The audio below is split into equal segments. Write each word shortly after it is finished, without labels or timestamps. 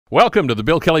Welcome to the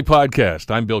Bill Kelly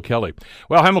Podcast. I'm Bill Kelly.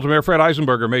 Well, Hamilton Mayor Fred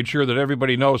Eisenberger made sure that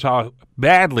everybody knows how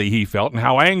badly he felt and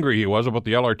how angry he was about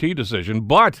the LRT decision,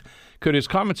 but could his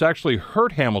comments actually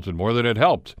hurt Hamilton more than it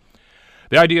helped?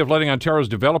 The idea of letting Ontario's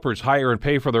developers hire and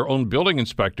pay for their own building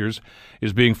inspectors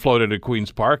is being floated at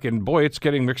Queen's Park, and boy, it's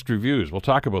getting mixed reviews. We'll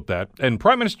talk about that. And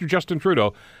Prime Minister Justin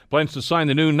Trudeau plans to sign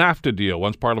the new NAFTA deal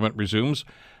once Parliament resumes.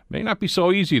 May not be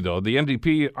so easy, though. The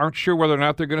NDP aren't sure whether or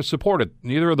not they're going to support it.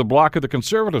 Neither are the Bloc or the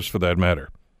Conservatives, for that matter.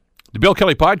 The Bill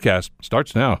Kelly Podcast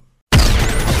starts now.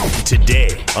 Today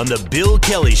on The Bill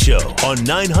Kelly Show on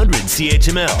 900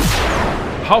 CHML.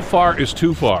 How far is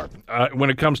too far when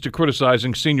it comes to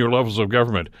criticizing senior levels of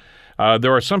government?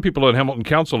 There are some people at Hamilton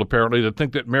Council, apparently, that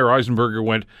think that Mayor Eisenberger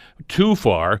went too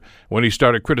far when he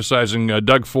started criticizing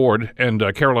Doug Ford and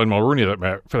Caroline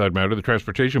Mulroney, for that matter, the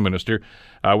Transportation Minister,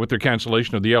 with their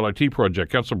cancellation of the LRT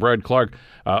project. Councillor Brad Clark,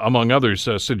 among others,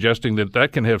 suggesting that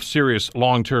that can have serious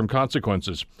long-term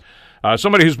consequences.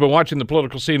 Somebody who's been watching the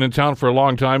political scene in town for a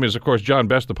long time is, of course, John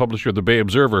Best, the publisher of the Bay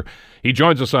Observer. He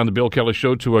joins us on the Bill Kelly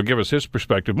Show to give us his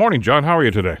perspective. Morning, John. How are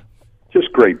you today?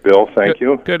 Just great, Bill. Thank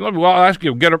you. Good. Well, I'll ask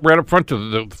you, get up right up front to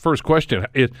the first question.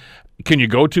 Can you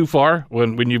go too far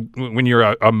when you're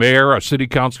a mayor, a city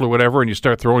council, or whatever, and you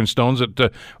start throwing stones at,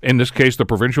 in this case, the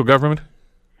provincial government?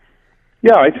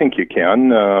 Yeah, I think you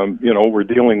can. We're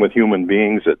dealing with human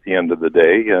beings at the end of the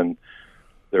day, and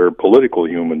they're political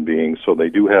human beings, so they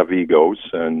do have egos.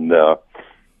 And,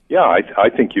 I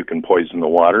think you can poison the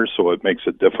water, so it makes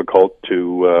it difficult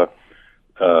to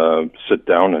sit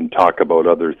down and talk about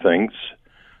other things.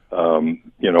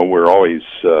 We're always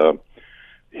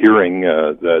hearing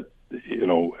that,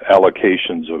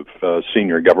 allocations of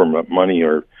senior government money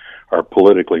are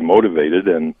politically motivated,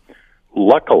 and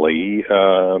luckily,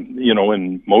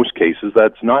 in most cases,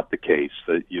 that's not the case,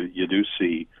 that you do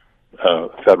see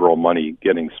federal money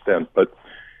getting spent. But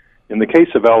in the case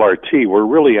of LRT, we're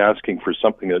really asking for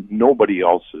something that nobody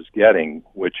else is getting,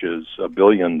 which is $1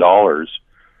 billion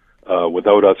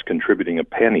without us contributing a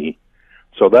penny.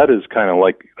 So that is kind of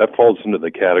like, that falls into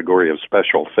the category of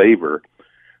special favor,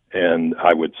 and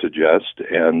I would suggest.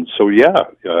 And so,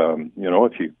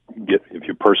 if you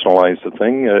personalize the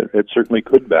thing, it certainly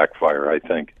could backfire, I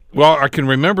think. Well, I can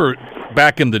remember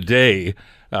back in the day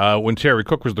when Terry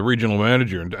Cook was the regional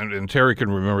manager, and Terry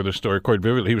can remember this story quite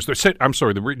vividly. He was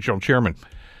the regional chairman,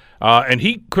 and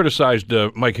he criticized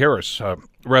Mike Harris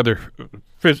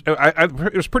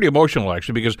it was pretty emotional,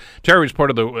 actually, because Terry was part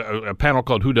of a panel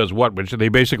called Who Does What, which they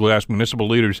basically asked municipal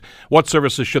leaders, what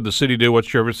services should the city do, what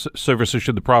services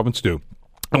should the province do?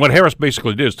 And what Harris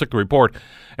basically did is took the report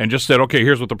and just said, okay,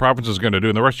 here's what the province is going to do,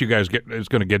 and the rest of you guys is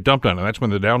going to get dumped on. And that's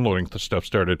when the downloading stuff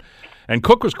started. And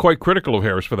Cook was quite critical of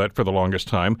Harris for that for the longest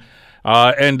time.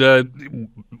 And a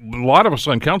lot of us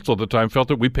on council at the time felt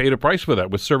that we paid a price for that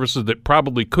with services that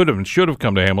probably could have and should have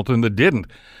come to Hamilton that didn't,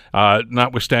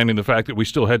 notwithstanding the fact that we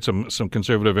still had some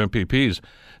conservative MPPs.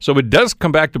 So it does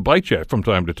come back to bite you from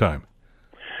time to time.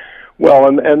 Well,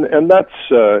 and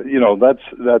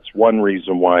that's one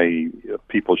reason why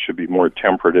people should be more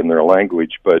temperate in their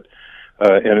language. But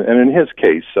and in his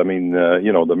case, I mean,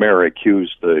 the mayor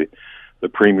accused the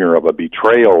premier of a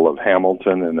betrayal of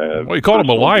Hamilton, and he called him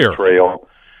a liar. Betrayal.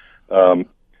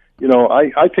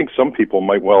 I think some people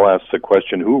might well ask the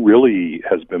question: who really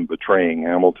has been betraying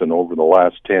Hamilton over the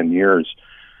last 10 years,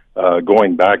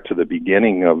 going back to the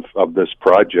beginning of this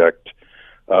project?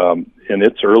 In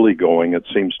its early going, it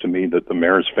seems to me that the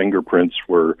mayor's fingerprints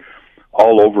were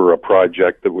all over a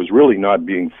project that was really not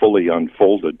being fully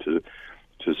unfolded to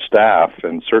staff,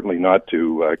 and certainly not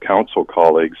to council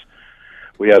colleagues.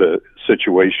 We had a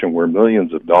situation where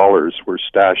millions of dollars were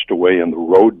stashed away in the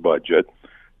road budget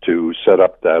to set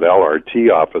up that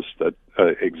LRT office that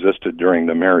existed during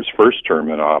the mayor's first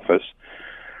term in office.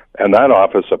 And that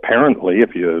office, apparently,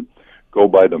 if you go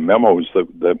by the memos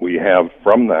that we have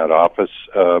from that office,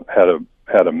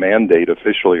 had a mandate,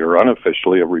 officially or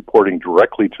unofficially, of reporting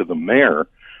directly to the mayor.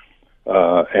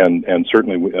 And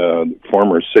certainly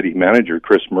former city manager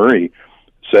Chris Murray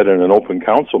said in an open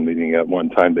council meeting at one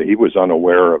time that he was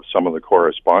unaware of some of the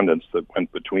correspondence that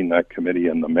went between that committee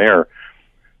and the mayor.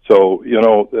 So,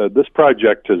 this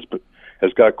project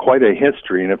has got quite a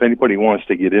history, and if anybody wants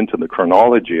to get into the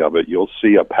chronology of it, you'll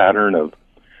see a pattern of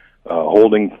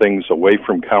holding things away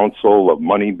from council, of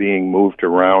money being moved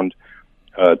around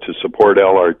to support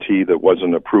LRT that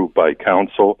wasn't approved by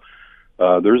council.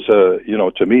 There's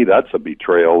to me, that's a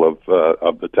betrayal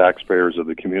of the taxpayers of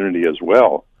the community as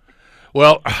well.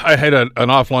 Well, I had an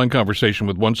offline conversation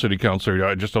with one city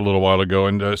councillor just a little while ago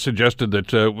and suggested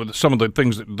that with some of the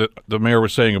things that the mayor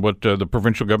was saying about the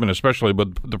provincial government, especially but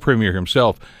the premier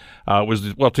himself,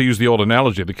 was, well, to use the old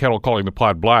analogy, the kettle calling the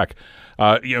pot black.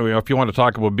 If you want to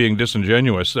talk about being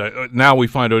disingenuous, now we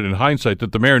find out in hindsight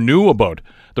that the mayor knew about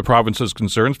the province's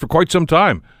concerns for quite some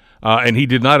time, and he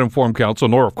did not inform council,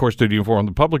 nor, of course, did he inform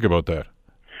the public about that.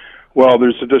 Well,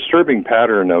 there's a disturbing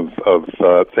pattern of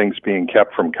things being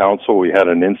kept from council. We had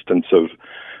an instance of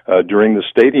during the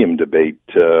stadium debate,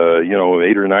 8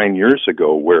 or 9 years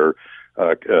ago, where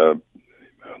the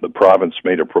province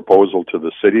made a proposal to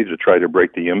the city to try to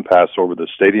break the impasse over the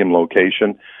stadium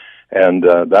location, and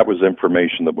that was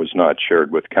information that was not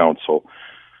shared with council.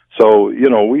 So,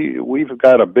 we've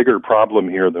got a bigger problem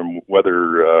here than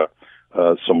whether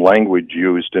some language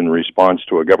used in response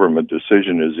to a government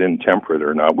decision is intemperate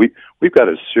or not. We've got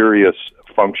a serious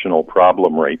functional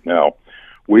problem right now.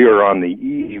 We are on the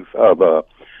eve of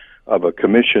a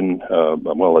commission,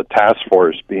 a task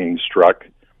force being struck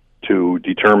to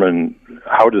determine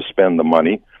how to spend the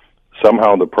money.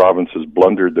 Somehow the province has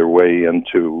blundered their way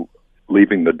into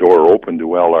leaving the door open to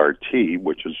LRT,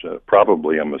 which is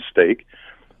probably a mistake.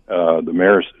 The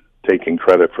mayor's taking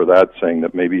credit for that, saying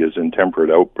that maybe his intemperate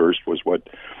outburst was what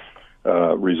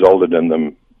resulted in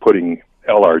them putting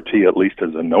LRT, at least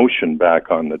as a notion, back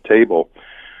on the table.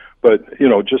 But,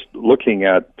 just looking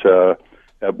at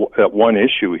one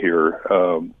issue here,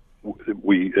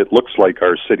 it looks like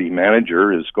our city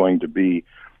manager is going to be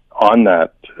on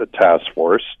that task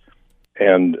force.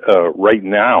 And right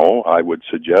now, I would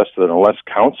suggest that unless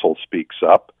council speaks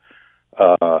up,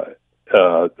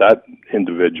 that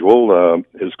individual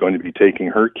is going to be taking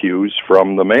her cues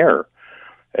from the mayor.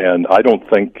 And I don't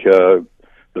think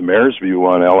the mayor's view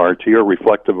on LRT are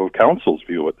reflective of council's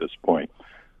view at this point.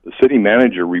 The city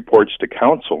manager reports to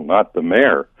council, not the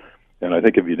mayor. And I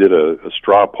think if you did a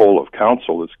straw poll of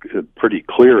council, it's pretty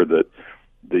clear that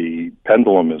the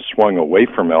pendulum is swung away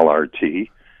from LRT,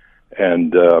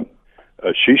 and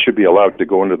she should be allowed to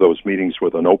go into those meetings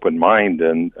with an open mind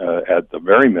and at the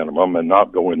very minimum, and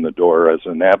not go in the door as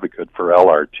an advocate for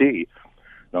LRT.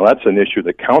 Now, that's an issue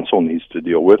that council needs to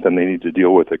deal with, and they need to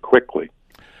deal with it quickly.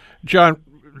 John,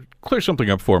 clear something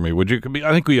up for me, would you?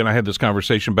 I think we and I had this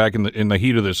conversation back in the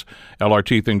heat of this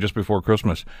LRT thing just before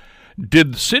Christmas.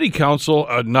 Did the city council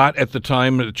not at the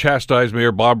time chastise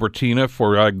Mayor Bob Bratina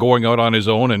for going out on his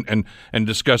own and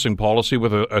discussing policy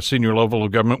with a senior level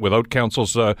of government without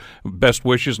council's best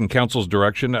wishes and council's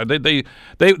direction?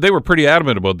 They were pretty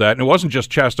adamant about that, and it wasn't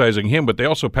just chastising him, but they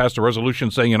also passed a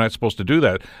resolution saying you're not supposed to do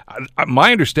that.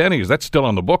 My understanding is that's still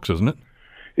on the books, isn't it?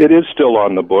 It is still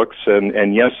on the books,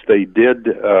 and yes, they did.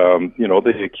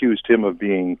 They accused him of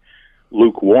being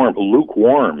lukewarm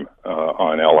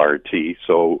on LRT.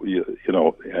 So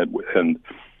and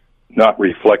not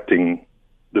reflecting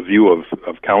the view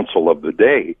of council of the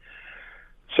day.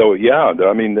 So yeah,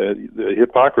 I mean the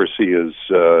hypocrisy is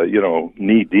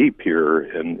knee deep here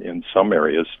in some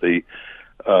areas.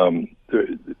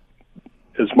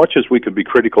 As much as we could be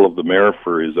critical of the mayor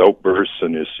for his outbursts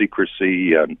and his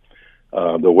secrecy and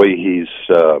the way he's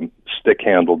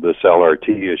stick-handled this LRT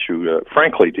issue,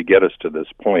 frankly, to get us to this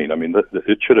point. I mean,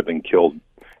 it should have been killed,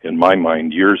 in my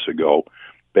mind, years ago,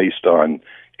 based on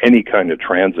any kind of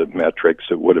transit metrics.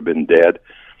 It would have been dead.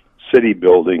 City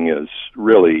building is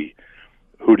really,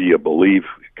 who do you believe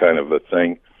kind of a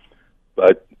thing.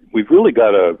 But we've really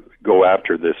got to go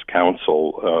after this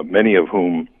council, many of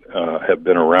whom have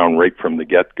been around right from the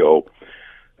get-go.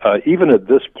 Even at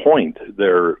this point,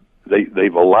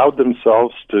 they've allowed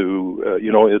themselves to,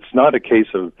 it's not a case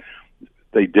of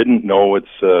they didn't know. It's,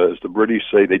 as the British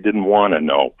say, they didn't want to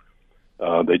know.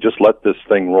 They just let this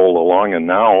thing roll along, and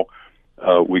now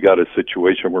we got a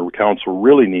situation where council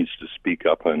really needs to speak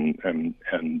up and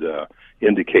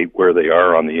indicate where they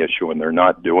are on the issue, and they're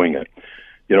not doing it.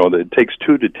 It takes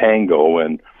two to tango,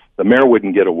 and the mayor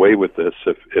wouldn't get away with this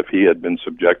if he had been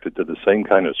subjected to the same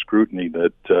kind of scrutiny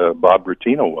that Bob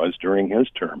Bratina was during his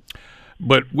term.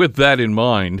 But with that in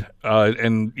mind, I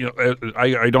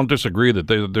don't disagree that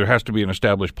there has to be an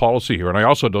established policy here, and I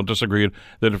also don't disagree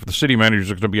that if the city manager is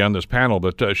going to be on this panel,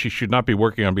 that she should not be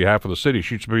working on behalf of the city.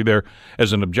 She should be there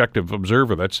as an objective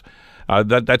observer.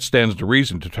 That stands to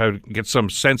reason to try to get some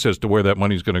sense as to where that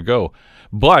money is going to go.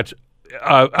 But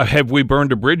have we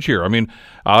burned a bridge here? I mean,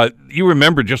 you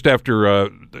remember just after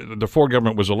the Ford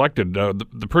government was elected,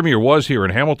 the premier was here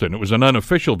in Hamilton. It was an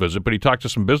unofficial visit, but he talked to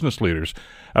some business leaders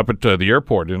up at the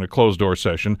airport in a closed-door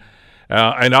session.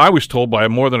 And I was told by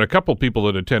more than a couple people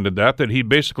that attended that he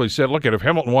basically said, look, if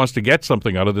Hamilton wants to get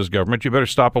something out of this government, you better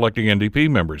stop electing NDP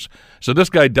members. So this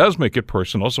guy does make it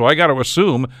personal. So I got to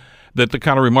assume that the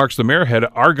kind of remarks the mayor had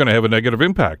are going to have a negative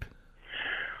impact.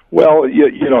 Well,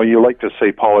 you like to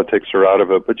say politics are out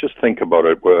of it, but just think about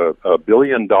it. $1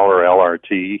 billion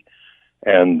LRT,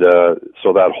 and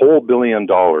so that whole $1 billion,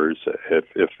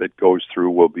 if it goes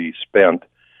through, will be spent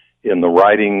in the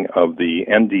riding of the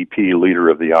NDP leader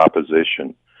of the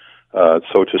opposition.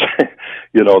 So to say,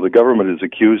 the government is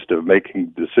accused of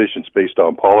making decisions based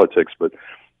on politics, but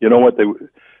you know what?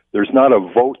 There's not a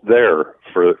vote there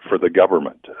for the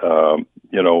government,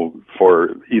 for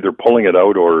either pulling it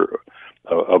out or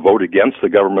a vote against the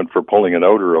government for pulling it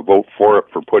out or a vote for it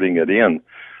for putting it in.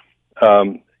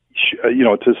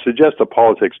 To suggest that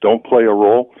politics don't play a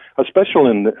role, especially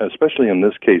in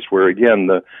this case where, again,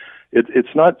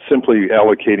 it's not simply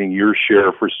allocating your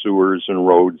share for sewers and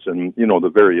roads and,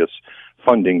 the various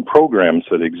funding programs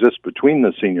that exist between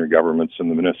the senior governments and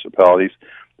the municipalities.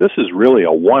 This is really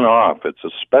a one-off. It's a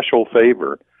special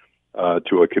favor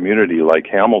to a community like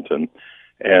Hamilton.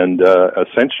 And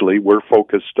essentially, we're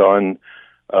focused on,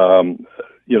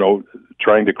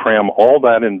 trying to cram all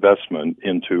that investment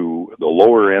into the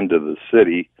lower end of the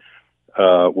city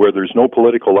where there's no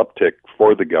political uptick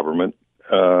for the government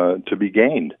to be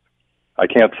gained. I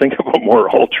can't think of a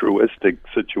more altruistic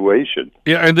situation.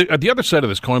 Yeah, and the other side of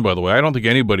this coin, by the way, I don't think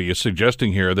anybody is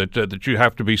suggesting here that you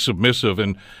have to be submissive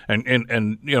and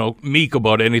meek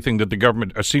about anything that the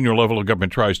government, a senior level of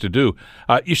government, tries to do.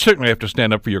 You certainly have to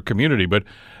stand up for your community, but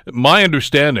my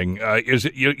understanding is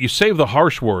that you save the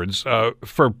harsh words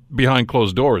for behind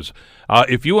closed doors.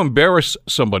 If you embarrass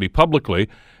somebody publicly,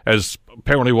 as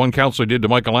apparently one councillor did to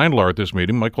Michael Andlar at this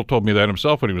meeting. Michael told me that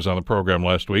himself when he was on the program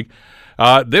last week.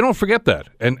 They don't forget that,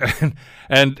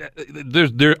 and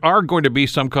there are going to be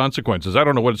some consequences. I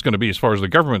don't know what it's going to be as far as the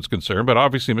government's concerned, but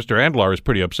obviously Mr. Andlar is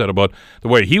pretty upset about the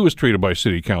way he was treated by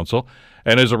City Council,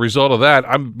 and as a result of that,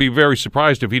 I'd be very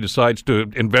surprised if he decides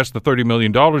to invest the $30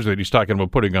 million that he's talking about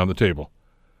putting on the table.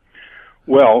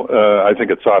 Well, I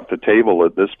think it's off the table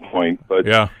at this point, but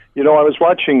yeah. I was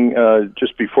watching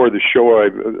just before the show.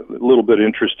 I'm a little bit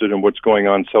interested in what's going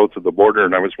on south of the border,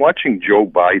 and I was watching Joe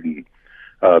Biden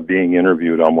being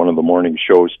interviewed on one of the morning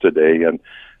shows today, and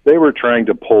they were trying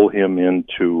to pull him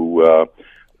into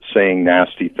saying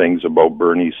nasty things about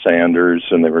Bernie Sanders,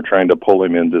 and they were trying to pull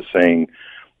him into saying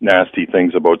nasty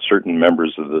things about certain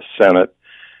members of the Senate.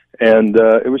 And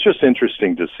it was just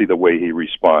interesting to see the way he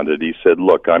responded. He said,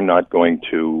 look, I'm not going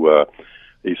to...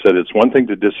 he said, it's one thing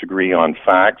to disagree on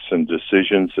facts and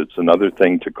decisions. It's another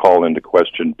thing to call into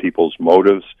question people's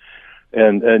motives.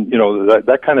 And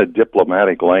that kind of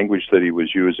diplomatic language that he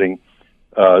was using.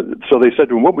 So they said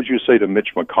to him, what would you say to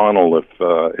Mitch McConnell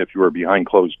if you were behind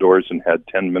closed doors and had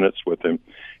 10 minutes with him?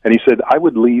 And he said, I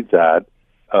would leave that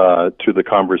to the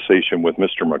conversation with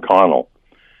Mr. McConnell.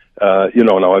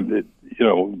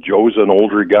 Joe's an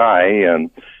older guy,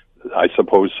 and I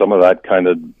suppose some of that kind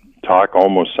of talk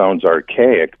almost sounds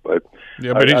archaic, but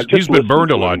yeah, but he's been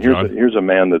burned a lot, John. Here's a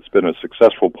man that's been a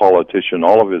successful politician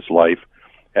all of his life,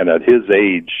 and at his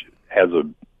age has a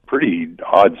pretty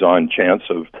odds-on chance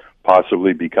of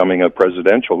possibly becoming a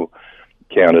presidential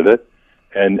candidate,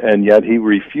 and yet he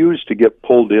refused to get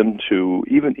pulled into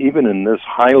even in this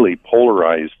highly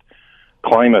polarized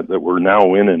climate that we're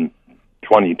now in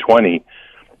 2020.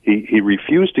 He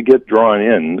refused to get drawn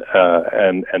in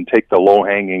and take the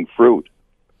low-hanging fruit.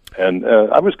 And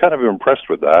I was kind of impressed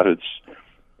with that.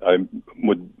 I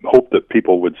would hope that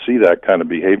people would see that kind of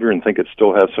behavior and think it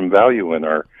still has some value in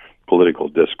our political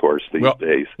discourse these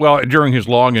days. Well, during his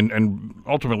long and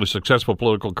ultimately successful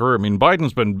political career, I mean,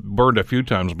 Biden's been burned a few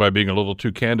times by being a little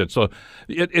too candid. So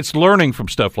it's learning from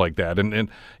stuff like that. And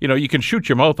you can shoot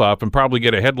your mouth off and probably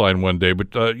get a headline one day,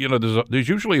 but, there's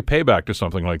usually a payback to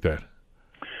something like that.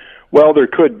 Well, there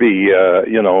could be.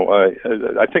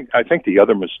 I think the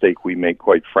other mistake we make,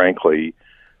 quite frankly,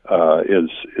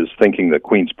 is thinking that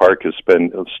Queen's Park has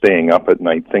been staying up at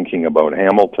night thinking about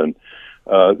Hamilton.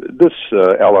 This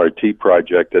LRT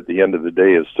project, at the end of the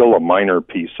day, is still a minor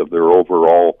piece of their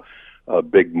overall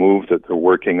big move that they're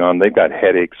working on. They've got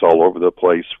headaches all over the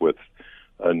place with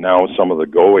now some of the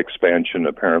GO expansion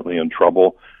apparently in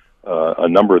trouble. A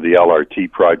number of the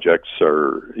LRT projects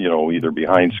are, either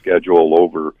behind schedule,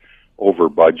 over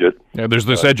budget. Yeah, there's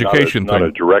this education thing. Not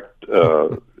a direct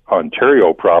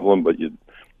Ontario problem, but you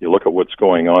look at what's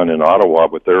going on in Ottawa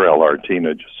with their LRT, and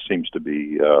it just seems to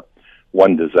be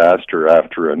one disaster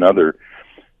after another.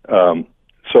 I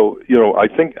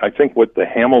think what the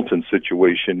Hamilton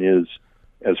situation is,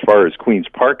 as far as Queen's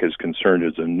Park is concerned,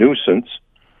 is a nuisance.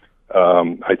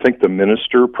 I think the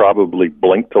minister probably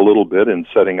blinked a little bit in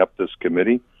setting up this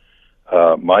committee.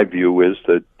 My view is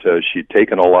that she'd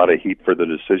taken a lot of heat for the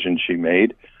decision she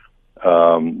made.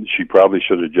 She probably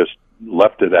should have just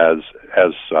left it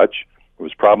as such. It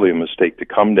was probably a mistake to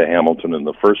come to Hamilton in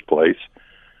the first place.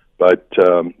 But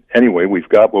anyway, we've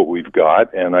got what we've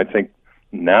got, and I think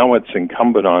now it's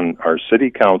incumbent on our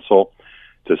city council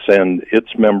to send its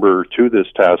member to this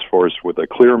task force with a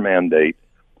clear mandate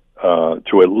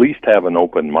to at least have an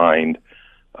open mind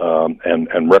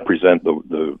and represent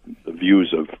the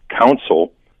views of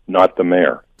council, not the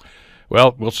mayor.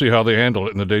 Well, we'll see how they handle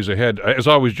it in the days ahead. As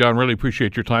always, John, really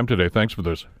appreciate your time today. Thanks for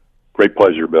this. Great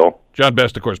pleasure, Bill. John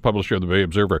Best, of course, publisher of the Bay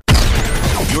Observer.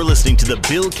 You're listening to the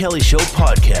Bill Kelly Show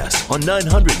podcast on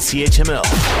 900 CHML.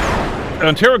 The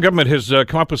Ontario government has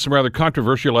come up with some rather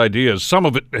controversial ideas. Some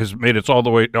of it has made it all the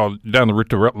way down the route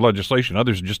to legislation.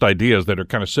 Others are just ideas that are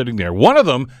kind of sitting there. One of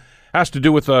them has to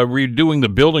do with redoing the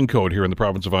building code here in the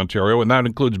province of Ontario, and that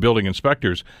includes building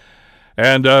inspectors.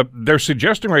 And they're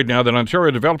suggesting right now that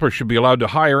Ontario developers should be allowed to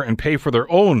hire and pay for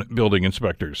their own building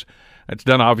inspectors. It's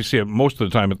done, obviously, most of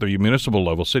the time at the municipal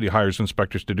level. City hires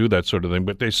inspectors to do that sort of thing,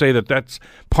 but they say that that's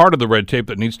part of the red tape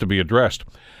that needs to be addressed.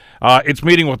 It's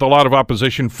meeting with a lot of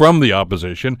opposition from the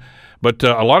opposition, but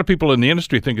a lot of people in the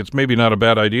industry think it's maybe not a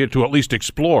bad idea to at least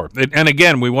explore. And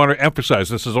again, we want to emphasize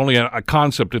this is only a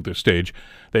concept at this stage.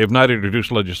 They have not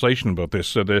introduced legislation about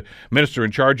this. The minister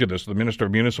in charge of this, the Minister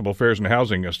of Municipal Affairs and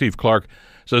Housing, Steve Clark,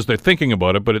 says they're thinking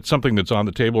about it, but it's something that's on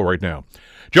the table right now.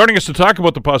 Joining us to talk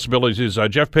about the possibilities is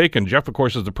Jeff Paikin. Jeff, of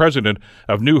course, is the president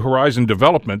of New Horizon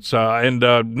Developments and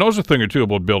knows a thing or two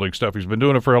about building stuff. He's been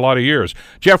doing it for a lot of years.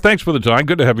 Jeff, thanks for the time.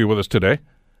 Good to have you with us today.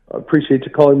 I appreciate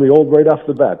you calling me old right off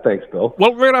the bat. Thanks, Bill.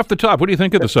 Well, right off the top, what do you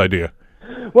think of this idea?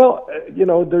 Well,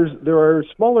 there are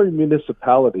smaller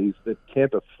municipalities that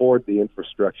can't afford the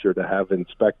infrastructure to have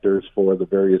inspectors for the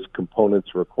various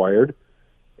components required,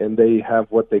 and they have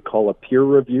what they call a peer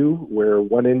review, where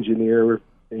one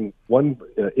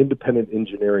independent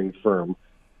engineering firm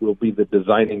will be the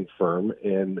designing firm,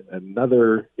 and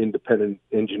another independent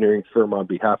engineering firm on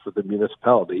behalf of the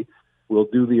municipality will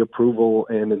do the approval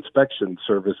and inspection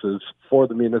services for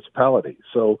the municipality.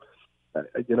 So,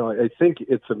 I think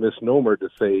it's a misnomer to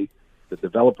say the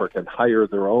developer can hire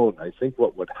their own. I think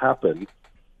what would happen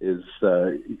is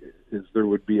there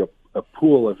would be a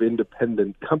pool of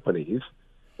independent companies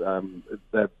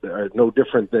that are no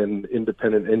different than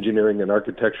independent engineering and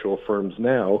architectural firms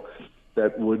now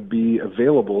that would be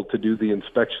available to do the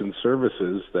inspection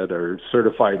services that are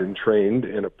certified and trained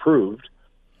and approved.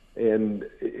 And,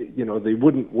 they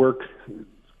wouldn't work,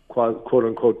 quote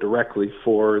unquote, directly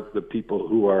for the people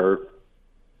who are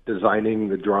designing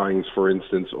the drawings, for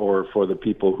instance, or for the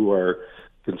people who are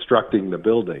constructing the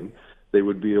building. They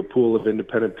would be a pool of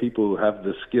independent people who have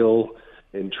the skill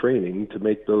and training to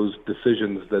make those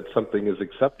decisions that something is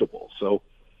acceptable. So,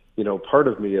 part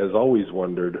of me has always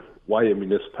wondered why a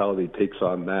municipality takes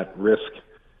on that risk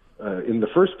in the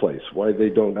first place, why they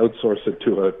don't outsource it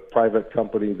to a private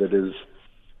company that is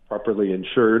properly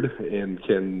insured and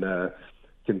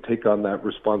can take on that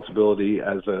responsibility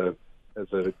as a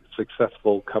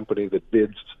successful company that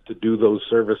bids to do those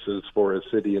services for a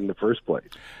city in the first place.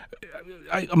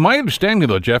 My understanding,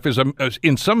 though, Jeff, is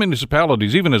in some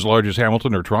municipalities, even as large as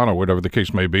Hamilton or Toronto, whatever the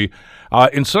case may be,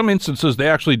 in some instances they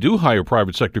actually do hire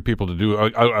private sector people to do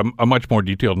a much more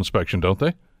detailed inspection, don't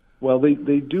they? Well, they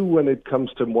do when it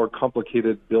comes to more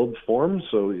complicated build forms.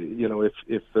 So,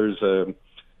 if there's a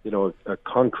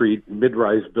concrete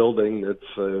mid-rise building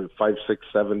that's 5, 6,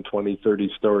 7, 20,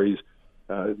 30 stories,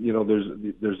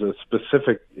 there's a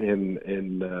specific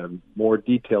and more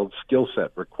detailed skill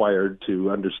set required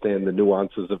to understand the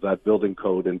nuances of that building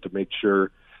code and to make sure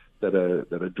that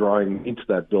a drawing meets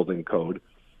that building code.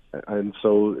 And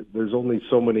so there's only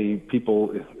so many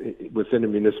people within a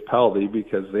municipality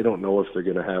because they don't know if they're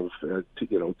going to have,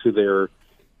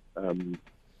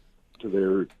 to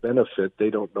their benefit, they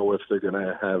don't know if they're going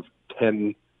to have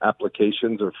 10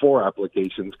 applications or 4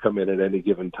 applications come in at any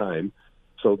given time.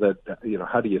 So that,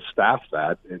 how do you staff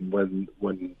that? And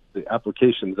when the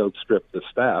applications outstrip the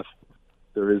staff,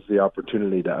 there is the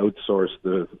opportunity to outsource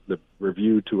the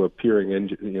review to a peer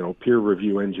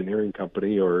review engineering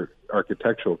company or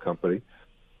architectural company.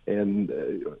 And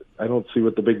I don't see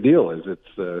what the big deal is.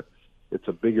 It's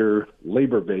a bigger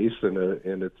labor base and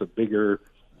it's a bigger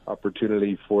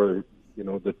opportunity for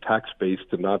the tax base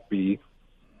to not be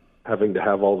having to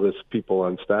have all this people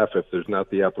on staff if there's not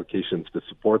the applications to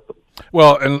support them.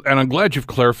 Well, and I'm glad you've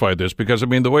clarified this, because, I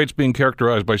mean, the way it's being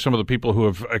characterized by some of the people who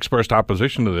have expressed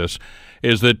opposition to this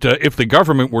is that if the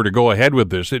government were to go ahead with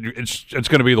this, it's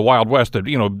going to be the Wild West, that,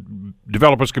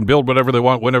 developers can build whatever they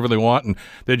want, whenever they want, and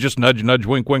they just nudge,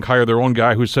 wink, wink, hire their own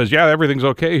guy who says, yeah, everything's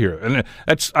okay here. And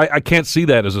I can't see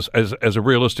that as a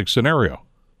realistic scenario.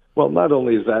 Well, not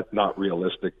only is that not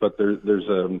realistic, but there's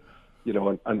an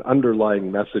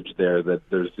underlying message there that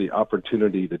there's the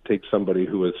opportunity to take somebody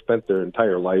who has spent their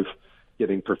entire life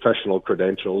getting professional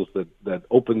credentials, that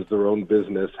opens their own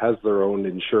business, has their own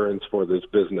insurance for this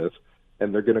business,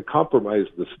 and they're going to compromise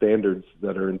the standards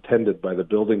that are intended by the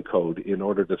building code in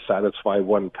order to satisfy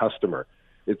one customer.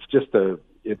 It's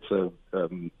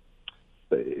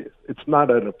not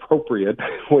an appropriate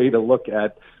way to look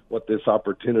at what this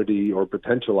opportunity or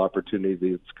potential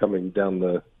opportunity that's coming down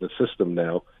the system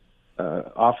now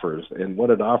offers. And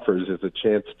what it offers is a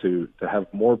chance to have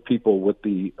more people with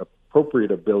the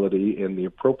appropriate ability and the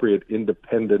appropriate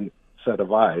independent set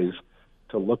of eyes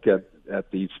to look at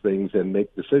these things and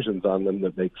make decisions on them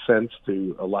that make sense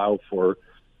to allow for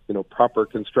proper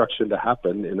construction to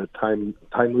happen in a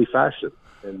timely fashion.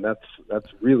 And that's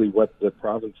really what the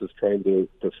province is trying to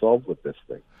solve with this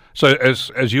thing. So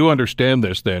as you understand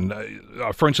this, then,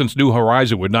 for instance, New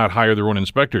Horizon would not hire their own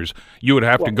inspectors. You would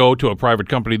have to go to a private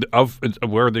company of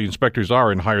where the inspectors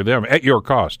are and hire them at your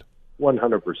cost.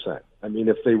 100%. I mean,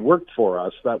 if they worked for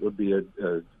us, that would be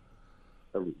a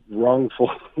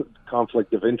wrongful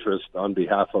conflict of interest on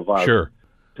behalf of us. Sure.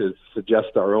 To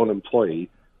suggest our own employee,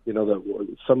 that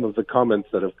some of the comments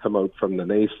that have come out from the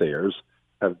naysayers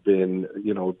have been,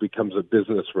 becomes a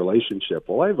business relationship.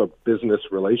 Well, I have a business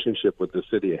relationship with the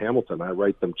city of Hamilton. I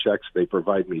write them checks. They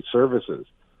provide me services.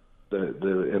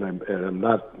 And I'm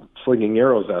not slinging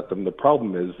arrows at them. The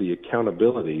problem is the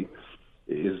accountability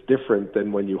is different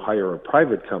than when you hire a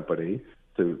private company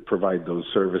to provide those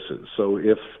services. So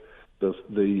if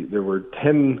there were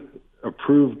 10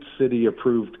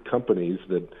 city-approved companies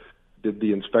that did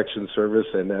the inspection service,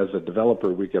 and as a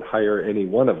developer we could hire any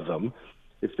one of them,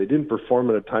 if they didn't perform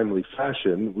in a timely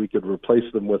fashion, we could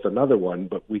replace them with another one,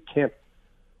 but we can't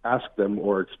ask them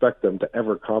or expect them to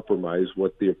ever compromise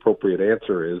what the appropriate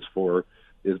answer is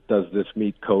does this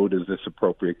meet code? Is this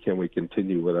appropriate? Can we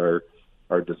continue with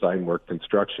our design work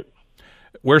construction?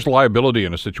 Where's liability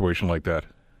in a situation like that?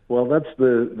 Well, that's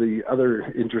the other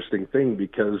interesting thing,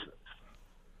 because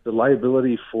the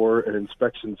liability for an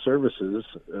inspection services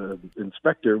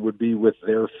inspector would be with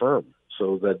their firm,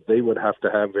 so that they would have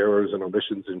to have errors and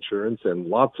omissions insurance, and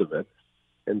lots of it.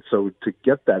 And so to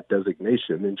get that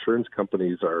designation, insurance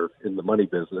companies are in the money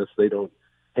business. They don't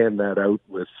hand that out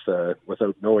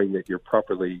without knowing that you're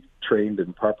properly trained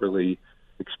and properly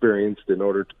experienced in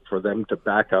order for them to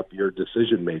back up your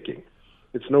decision making.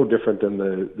 It's no different than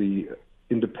the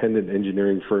independent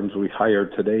engineering firms we hire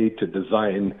today to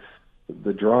design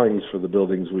the drawings for the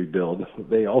buildings we build.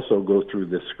 They also go through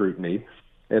this scrutiny,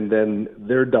 and then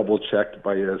they're double-checked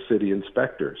by a city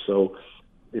inspector. So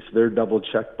if they're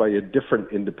double-checked by a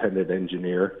different independent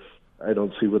engineer, I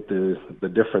don't see what the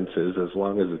difference is, as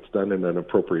long as it's done in an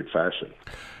appropriate fashion.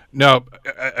 Now,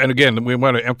 and again, we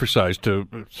want to emphasize to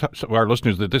our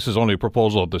listeners that this is only a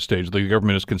proposal at this stage. The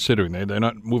government is considering. They're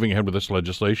not moving ahead with this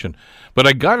legislation. But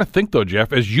I got to think, though,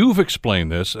 Jeff, as you've explained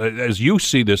this, as you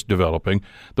see this developing,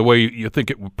 the way you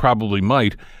think it probably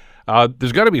might,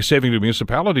 there's got to be a saving to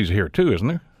municipalities here, too, isn't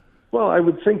there? Well, I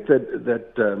would think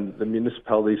that the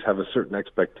municipalities have a certain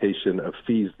expectation of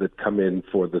fees that come in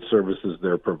for the services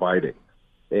they're providing.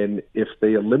 And if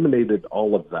they eliminated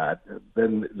all of that,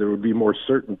 then there would be more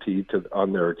certainty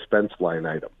on their expense line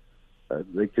item.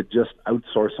 They could just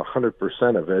outsource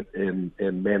 100% of it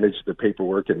and manage the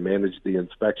paperwork and manage the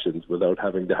inspections without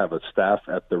having to have a staff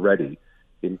at the ready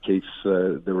in case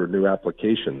there were new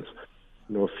applications.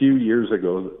 A few years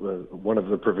ago, one of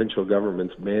the provincial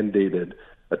governments mandated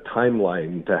a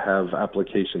timeline to have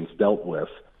applications dealt with,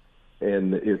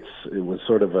 and it was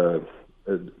sort of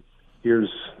here's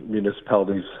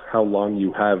municipalities how long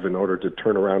you have in order to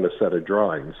turn around a set of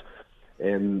drawings.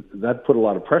 And that put a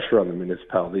lot of pressure on the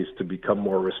municipalities to become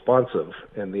more responsive.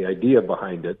 And the idea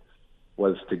behind it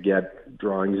was to get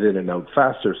drawings in and out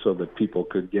faster so that people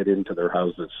could get into their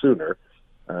houses sooner,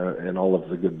 and all of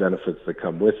the good benefits that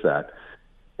come with that.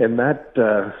 And that,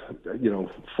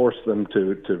 forced them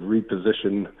to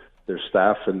reposition their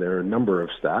staff and their number of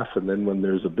staff. And then when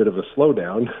there's a bit of a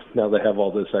slowdown, now they have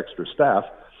all this extra staff.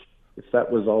 If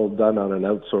that was all done on an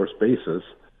outsourced basis,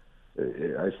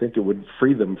 I think it would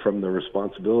free them from the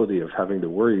responsibility of having to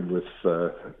worry with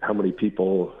how many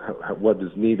people, what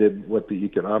is needed, what the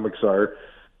economics are.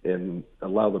 and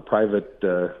allow the private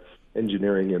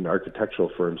engineering and architectural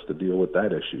firms to deal with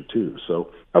that issue too.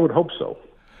 So I would hope so.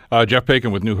 Jeff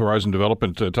Bacon with New Horizon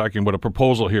Development talking about a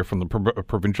proposal here from the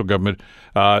provincial government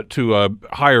to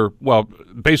hire,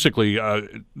 basically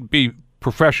be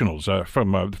professionals to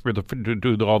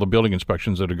do all the building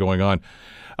inspections that are going on.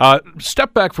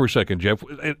 Step back for a second, Jeff.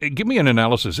 Give me an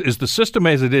analysis. Is the system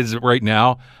as it is right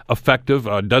now effective?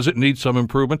 Does it need some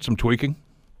improvement, some tweaking?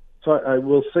 So I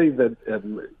will say that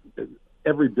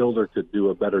every builder could do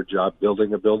a better job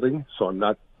building a building. So I'm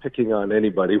not picking on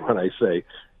anybody when I say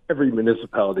every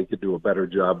municipality could do a better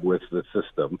job with the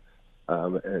system.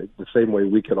 The same way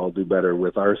we can all do better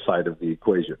with our side of the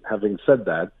equation. Having said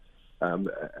that,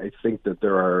 I think that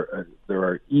there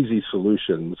are easy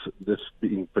solutions, this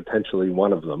being potentially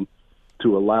one of them,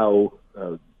 to allow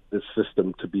this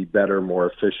system to be better,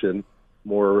 more efficient,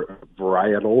 more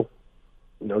varietal.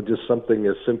 Just something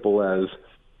as simple as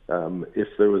if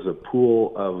there was a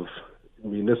pool of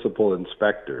municipal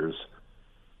inspectors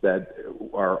that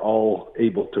are all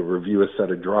able to review a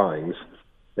set of drawings,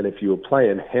 and if you apply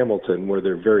in Hamilton where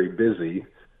they're very busy,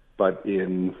 but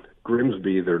in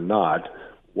Grimsby they're not,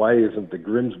 why isn't the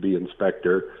Grimsby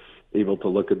inspector able to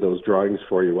look at those drawings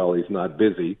for you while he's not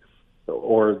busy,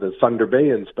 or the Thunder Bay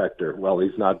inspector while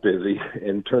he's not busy,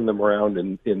 and turn them around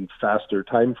in faster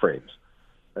time frames?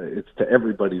 It's to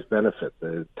everybody's benefit.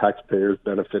 The taxpayers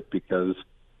benefit because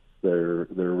their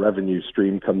revenue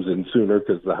stream comes in sooner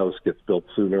because the house gets built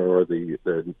sooner or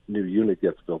the new unit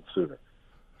gets built sooner.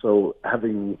 So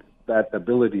having that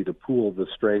ability to pool the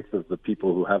strength of the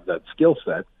people who have that skill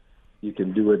set, you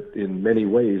can do it in many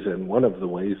ways, and one of the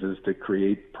ways is to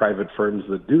create private firms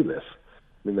that do this.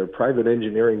 I mean, there are private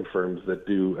engineering firms that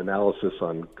do analysis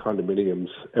on condominiums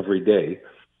every day,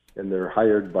 and they're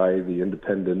hired by the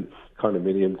independent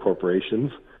condominium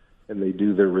corporations, and they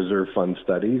do their reserve fund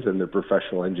studies, and they're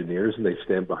professional engineers, and they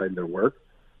stand behind their work.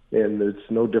 And it's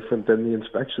no different than the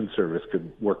inspection service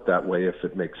could work that way if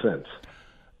it makes sense.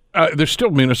 There's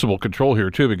still municipal control here,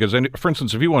 too, because, for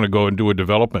instance, if you want to go and do a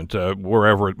development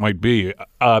wherever it might be,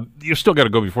 you still got to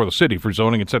go before the city for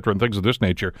zoning, et cetera, and things of this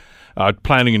nature,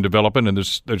 planning and development, and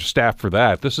there's staff for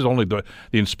that. This is only the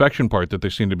inspection part that they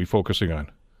seem to be focusing on.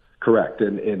 Correct,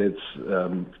 and it's,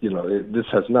 this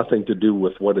has nothing to do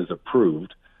with what is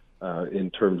approved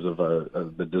in terms of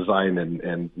the design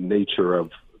and nature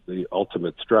of the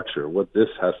ultimate structure. What this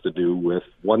has to do with,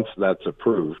 once that's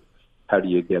approved, how do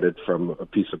you get it from a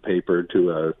piece of paper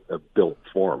to a built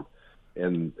form?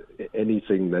 And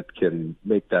anything that can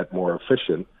make that more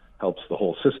efficient helps the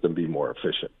whole system be more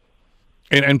efficient.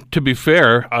 And to be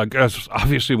fair,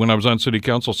 obviously when I was on city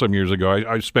council some years ago,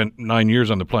 I spent 9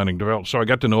 years on the planning development, so I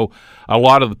got to know a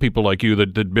lot of the people like you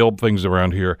that build things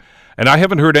around here. And I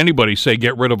haven't heard anybody say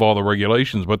get rid of all the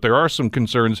regulations, but there are some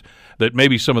concerns that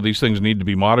maybe some of these things need to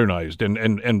be modernized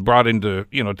and brought into,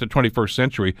 to 21st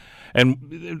century.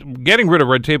 And getting rid of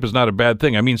red tape is not a bad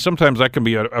thing. I mean, sometimes that can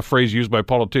be a phrase used by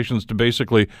politicians to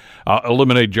basically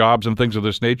eliminate jobs and things of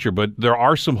this nature, but there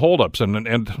are some holdups.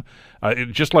 And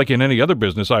just like in any other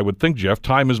business, I would think, Jeff,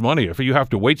 time is money. If you have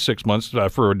to wait 6 months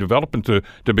for a development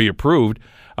to be approved,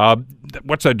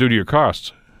 what's that do to your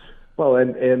costs? Well,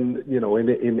 and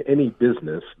in any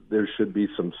business, there should be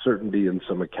some certainty and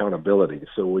some accountability.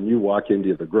 So when you walk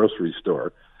into the grocery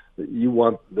store, you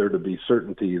want there to be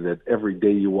certainty that every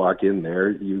day you walk in there,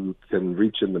 you can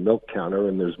reach in the milk counter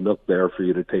and there's milk there for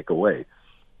you to take away.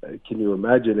 Can you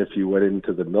imagine if you went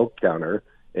into the milk counter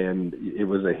and it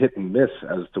was a hit and miss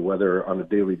as to whether on a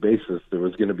daily basis there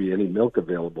was going to be any milk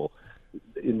available?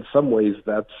 In some ways,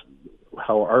 that's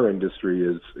how our industry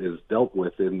is dealt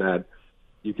with, in that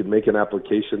you can make an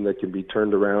application that can be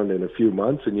turned around in a few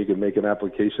months, and you can make an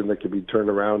application that can be turned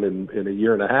around in a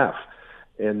year and a half.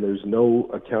 And there's no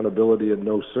accountability and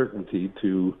no certainty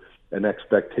to an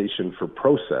expectation for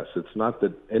process. It's not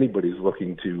that anybody's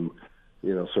looking to,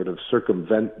 sort of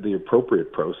circumvent the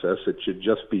appropriate process. It should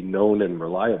just be known and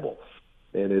reliable.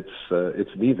 And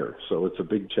it's neither. So it's a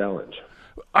big challenge.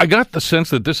 I got the sense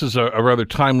that this is a rather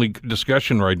timely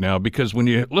discussion right now, because when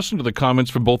you listen to the comments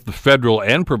from both the federal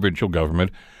and provincial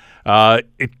government,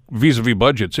 vis-a-vis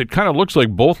budgets, it kind of looks like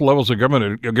both levels of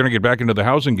government are going to get back into the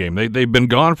housing game. They've been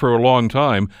gone for a long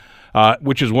time,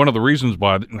 which is one of the reasons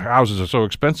why houses are so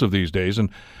expensive these days. And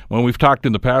when we've talked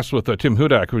in the past with Tim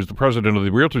Hudak, who's the president of the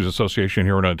Realtors Association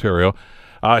here in Ontario,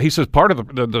 he says part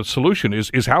of the solution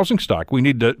is housing stock. We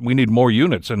need more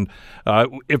units, and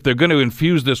if they're going to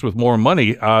infuse this with more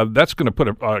money, that's going to put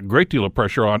a great deal of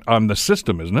pressure on the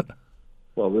system, isn't it?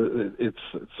 Well, it's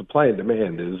supply and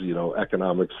demand is,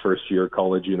 economics first year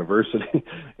college university.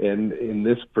 And in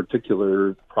this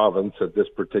particular province at this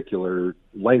particular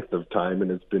length of time,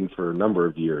 and it's been for a number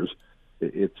of years,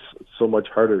 it's so much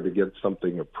harder to get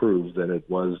something approved than it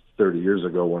was 30 years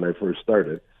ago when I first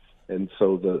started. And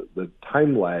so the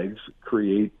time lags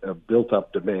create a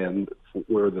built-up demand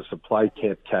where the supply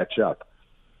can't catch up.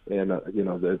 And,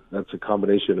 that's a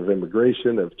combination of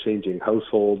immigration, of changing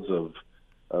households,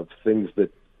 of things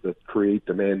that create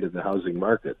demand in the housing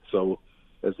market. So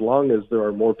as long as there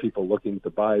are more people looking to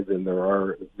buy than there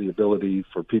are the ability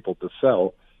for people to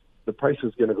sell, the price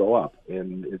is going to go up.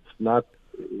 And it's not,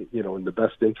 in the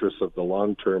best interest of the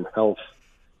long-term health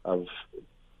of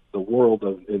the world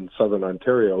in Southern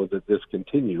Ontario that this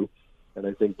continue. And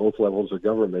I think both levels of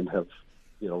government have,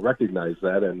 recognized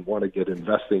that and want to get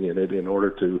investing in it in order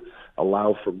to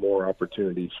allow for more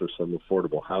opportunities for some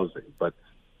affordable housing. But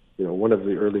one of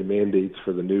the early mandates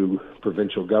for the new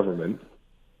provincial government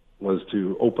was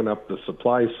to open up the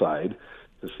supply side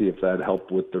to see if that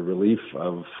helped with the relief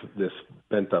of this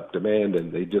pent-up demand,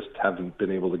 and they just haven't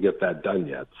been able to get that done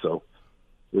yet. So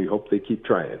we hope they keep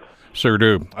trying. Sure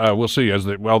do. We'll see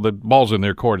the ball's in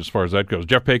their court as far as that goes.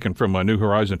 Jeff Paikin from New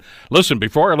Horizon. Listen,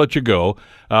 before I let you go,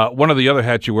 one of the other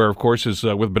hats you wear, of course, is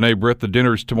with B'nai B'rith. The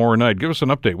dinner's tomorrow night. Give us an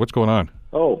update. What's going on?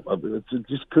 Oh,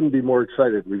 just couldn't be more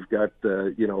excited. We've got,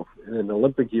 in an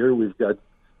Olympic year, we've got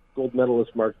gold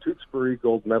medalist Mark Tewksbury,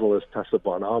 gold medalist Tessa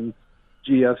Bonhomme,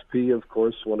 GSP, of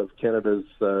course, one of Canada's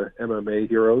MMA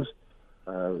heroes,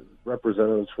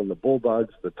 representatives from the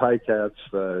Bulldogs, the Ticats.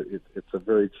 It's a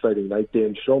very exciting night.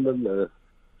 Dan Shulman, the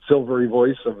silvery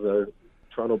voice of the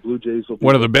Toronto Blue Jays. Will be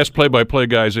one of the best play-by-play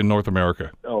guys in North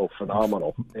America. Oh,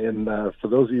 phenomenal. And for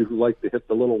those of you who like to hit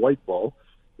the little white ball,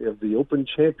 we have the Open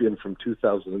champion from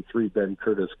 2003, Ben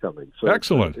Curtis, coming. So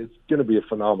excellent. It's going to be a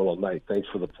phenomenal night. Thanks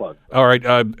for the plug. All right.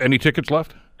 Any tickets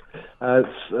left?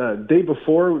 It's day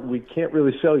before. We can't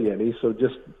really sell you any, so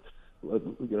just,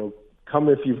 come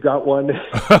if you've got one.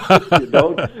 If you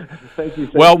don't, thank you.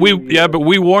 But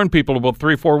we warned people about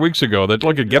 3-4 weeks ago that,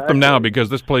 get them now because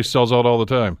this place sells out all the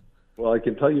time. Well, I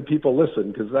can tell you people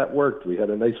listen because that worked. We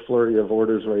had a nice flurry of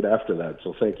orders right after that,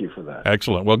 so thank you for that.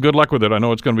 Excellent. Well, good luck with it. I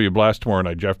know it's going to be a blast tomorrow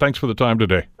night, Jeff. Thanks for the time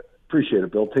today. Appreciate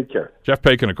it, Bill. Take care. Jeff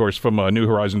Paikin, of course, from New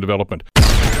Horizon Development.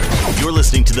 You're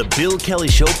listening to the Bill Kelly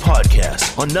Show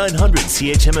podcast on 900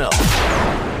 CHML.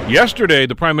 Yesterday,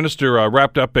 the Prime Minister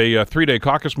wrapped up a 3-day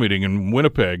caucus meeting in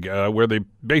Winnipeg where they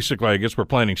basically, I guess, were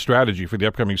planning strategy for the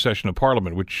upcoming session of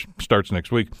Parliament, which starts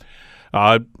next week.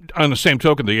 On the same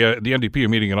token, the NDP are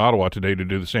meeting in Ottawa today to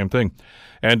do the same thing.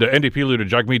 And NDP leader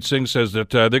Jagmeet Singh says that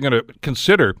they're going to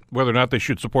consider whether or not they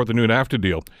should support the new NAFTA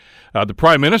deal. The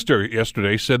Prime Minister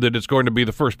yesterday said that it's going to be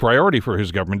the first priority for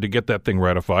his government to get that thing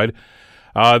ratified.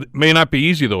 It may not be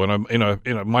easy, though, in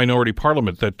a minority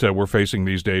parliament that we're facing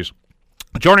these days.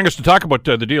 Joining us to talk about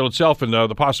the deal itself and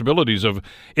the possibilities of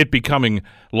it becoming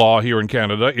law here in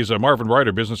Canada is Marvin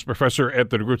Ryder, business professor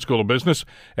at the DeGroote School of Business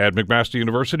at McMaster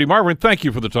University. Marvin, thank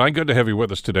you for the time. Good to have you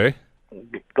with us today.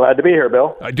 Glad to be here,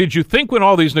 Bill. Did you think when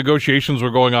all these negotiations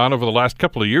were going on over the last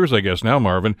couple of years, I guess now,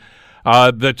 Marvin,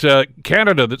 that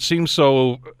Canada, that seems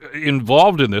so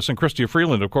involved in this, and Chrystia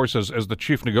Freeland, of course, as the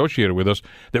chief negotiator with us,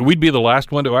 that we'd be the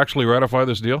last one to actually ratify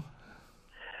this deal?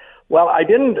 Well, I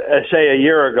didn't say a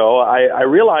year ago. I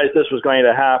realized this was going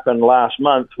to happen last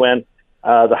month when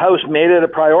the House made it a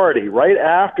priority. Right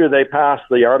after they passed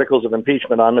the articles of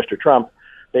impeachment on Mr. Trump,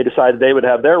 they decided they would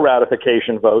have their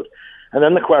ratification vote. And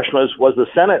then the question was the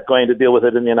Senate going to deal with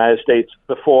it in the United States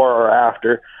before or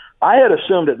after? I had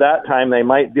assumed at that time they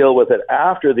might deal with it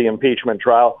after the impeachment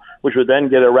trial, which would then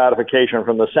get a ratification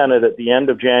from the Senate at the end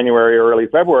of January or early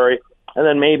February. And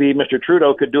then maybe Mr.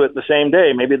 Trudeau could do it the same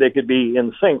day. Maybe they could be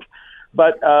in sync.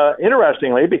 But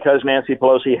interestingly, because Nancy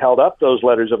Pelosi held up those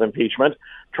letters of impeachment,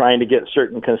 trying to get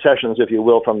certain concessions, if you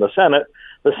will, from the Senate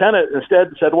instead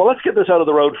said, well, let's get this out of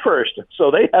the road first. So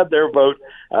they had their vote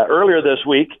earlier this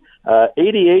week.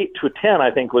 88 to 10,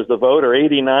 I think, was the vote, or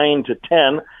 89 to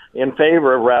 10 in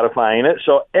favor of ratifying it.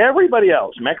 So everybody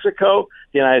else, Mexico,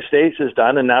 the United States, is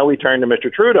done, and now we turn to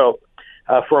Mr. Trudeau.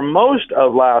 For most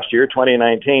of last year,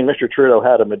 2019, Mr. Trudeau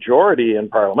had a majority in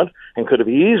Parliament and could have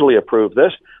easily approved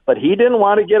this, but he didn't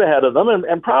want to get ahead of them,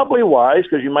 and probably wise,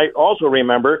 because you might also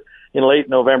remember in late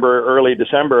November, early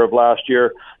December of last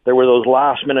year, there were those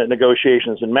last-minute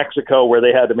negotiations in Mexico where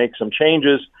they had to make some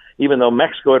changes. Even though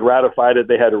Mexico had ratified it,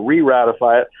 they had to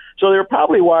re-ratify it. So they were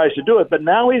probably wise to do it, but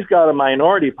now he's got a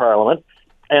minority Parliament,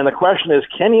 and the question is,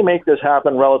 can he make this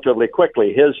happen relatively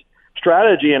quickly? His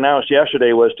strategy announced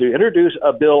yesterday was to introduce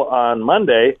a bill on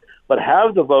Monday, but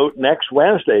have the vote next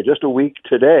Wednesday, just a week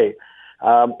today.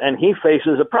 and he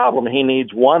faces a problem. He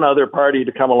needs one other party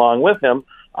to come along with him,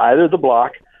 either the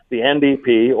Bloc, the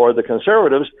NDP, or the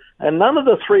Conservatives, and none of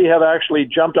the three have actually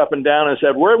jumped up and down and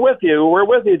said, we're with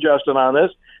you, Justin, on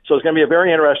this. So it's going to be a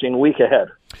very interesting week ahead.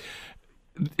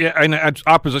 Yeah, and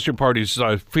opposition parties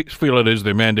feel it is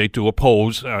their mandate to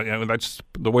oppose. That's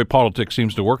the way politics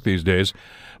seems to work these days.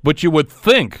 But you would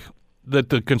think that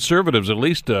the Conservatives at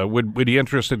least would be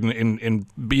interested in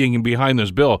being behind this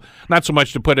bill, not so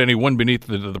much to put anyone beneath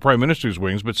the Prime Minister's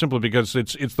wings, but simply because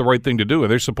it's the right thing to do.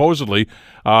 They're supposedly,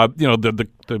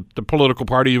 the political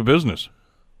party of business.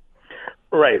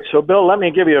 Right. So, Bill, let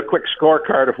me give you a quick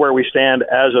scorecard of where we stand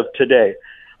as of today.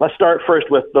 Let's start first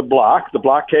with the Bloc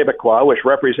Québécois, which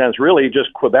represents really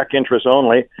just Quebec interests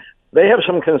only. They have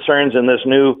some concerns in this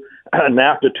new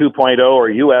NAFTA 2.0 or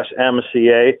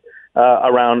USMCA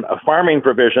around farming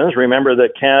provisions. Remember that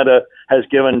Canada has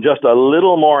given just a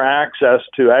little more access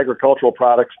to agricultural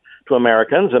products to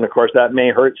Americans, and of course that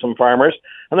may hurt some farmers.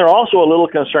 And they're also a little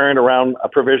concerned around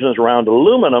provisions around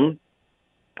aluminum,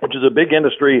 which is a big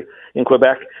industry in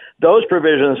Quebec. Those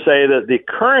provisions say that the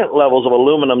current levels of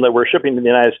aluminum that we're shipping to the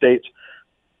United States,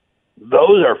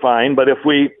 those are fine, but if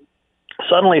we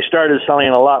suddenly started selling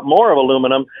a lot more of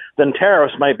aluminum, then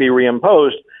tariffs might be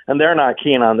reimposed, and they're not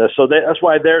keen on this. So that's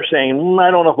why they're saying,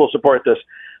 I don't know if we'll support this.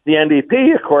 The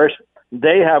NDP, of course,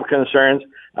 they have concerns,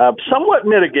 somewhat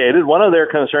mitigated. One of their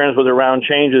concerns was around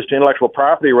changes to intellectual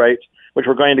property rights, which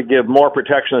were going to give more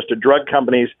protections to drug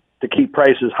companies to keep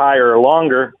prices higher or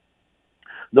longer.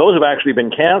 Those have actually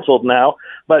been canceled now.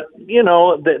 But,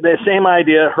 the same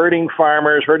idea, hurting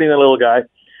farmers, hurting the little guy.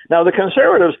 Now, the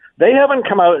Conservatives, they haven't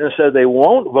come out and said they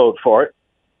won't vote for it.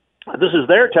 This is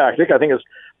their tactic. I think it's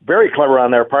very clever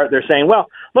on their part. They're saying, well,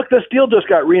 look, this deal just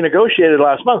got renegotiated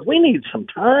last month. We need some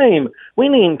time. We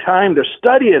need time to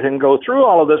study it and go through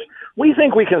all of this. We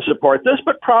think we can support this,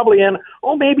 but probably in,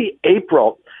 maybe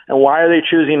April. And why are they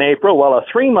choosing April? Well, a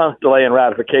 3-month delay in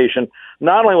ratification.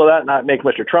 Not only will that not make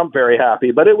Mr. Trump very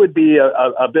happy, but it would be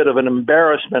a bit of an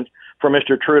embarrassment for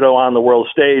Mr. Trudeau on the world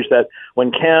stage that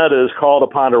when Canada is called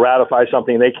upon to ratify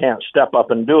something, they can't step up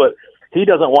and do it. He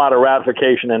doesn't want a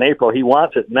ratification in April. He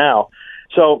wants it now.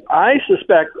 So I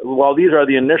suspect, while these are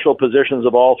the initial positions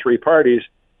of all three parties,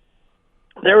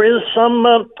 there is some,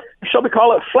 shall we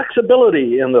call it,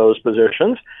 flexibility in those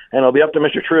positions, and it'll be up to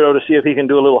Mr. Trudeau to see if he can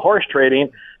do a little horse trading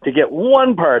to get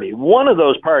one party, one of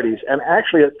those parties. And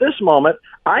actually, at this moment,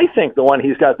 I think the one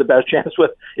he's got the best chance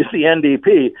with is the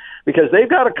NDP, because they've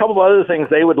got a couple of other things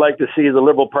they would like to see the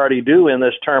Liberal Party do in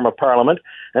this term of Parliament.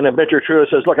 And if Mr. Trudeau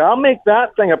says, look, I'll make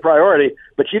that thing a priority,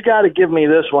 but you got to give me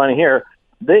this one here,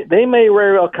 they may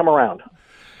very well come around.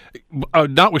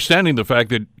 Notwithstanding the fact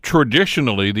that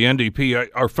traditionally the NDP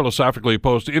are philosophically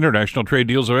opposed to international trade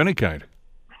deals of any kind.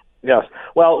 Yes.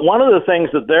 Well, one of the things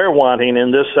that they're wanting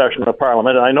in this session of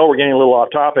Parliament, and I know we're getting a little off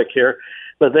topic here,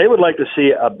 but they would like to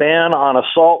see a ban on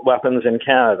assault weapons in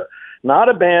Canada. Not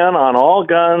a ban on all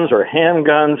guns or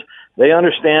handguns. They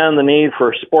understand the need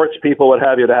for sports people, what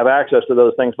have you, to have access to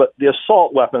those things, but the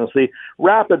assault weapons, the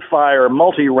rapid-fire,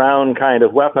 multi-round kind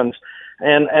of weapons.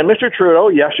 And Mr. Trudeau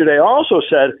yesterday also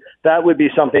said that would be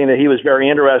something that he was very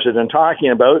interested in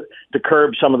talking about to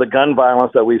curb some of the gun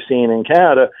violence that we've seen in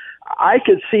Canada. I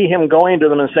could see him going to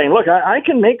them and saying, look, I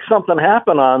can make something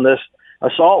happen on this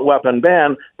assault weapon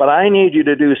ban, but I need you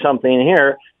to do something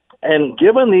here. And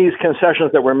given these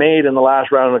concessions that were made in the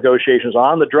last round of negotiations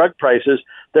on the drug prices,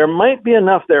 there might be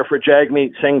enough there for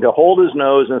Jagmeet Singh to hold his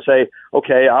nose and say,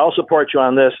 okay, I'll support you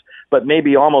on this, but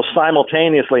maybe almost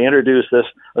simultaneously introduce this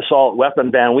assault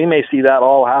weapon ban. We may see that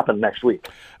all happen next week.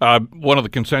 One of the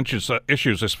contentious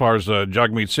issues as far as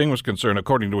Jagmeet Singh was concerned,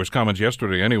 according to his comments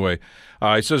yesterday anyway,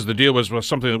 he says the deal was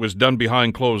something that was done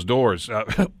behind closed doors.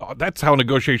 That's how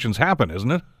negotiations happen, isn't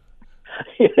it?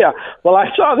 Yeah, well,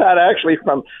 I saw that actually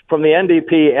from the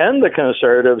NDP and the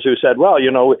Conservatives who said, well,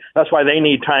 that's why they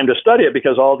need time to study it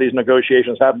because all these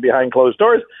negotiations happen behind closed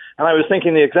doors. And I was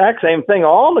thinking the exact same thing.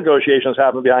 All negotiations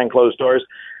happen behind closed doors.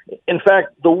 In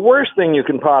fact, the worst thing you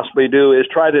can possibly do is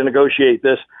try to negotiate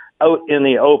this out in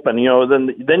the open.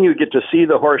 Then you get to see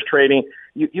the horse trading.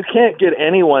 You can't get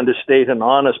anyone to state an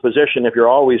honest position if you're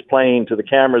always playing to the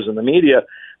cameras and the media.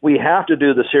 We have to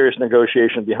do the serious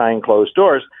negotiation behind closed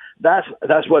doors.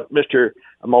 That's what Mr.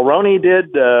 Mulroney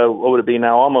did, what would it be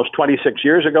now, almost 26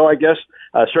 years ago, I guess.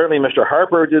 Certainly Mr.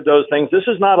 Harper did those things. This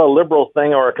is not a liberal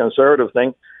thing or a conservative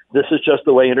thing. This is just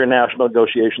the way international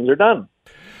negotiations are done.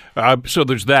 So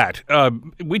there's that.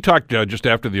 We talked just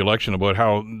after the election about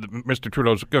how Mr.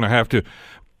 Trudeau's going to have to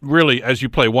really, as you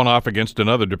play one off against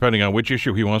another, depending on which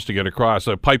issue he wants to get across.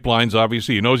 Pipelines,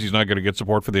 obviously, he knows he's not going to get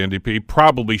support for the NDP,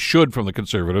 probably should from the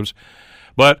Conservatives.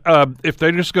 But if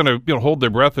they're just going to hold their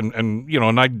breath and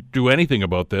not do anything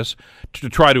about this to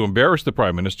try to embarrass the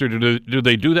Prime Minister, do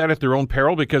they do that at their own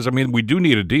peril? Because, I mean, we do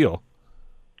need a deal.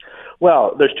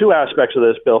 Well, there's two aspects of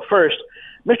this, Bill. First,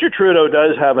 Mr. Trudeau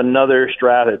does have another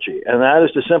strategy, and that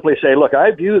is to simply say, look,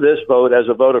 I view this vote as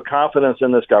a vote of confidence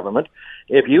in this government.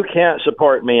 If you can't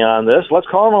support me on this, let's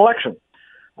call an election.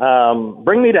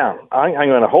 Bring me down. I'm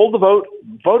going to hold the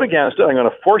vote against it. I'm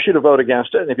going to force you to vote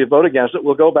against it. And if you vote against it,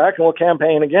 we'll go back and we'll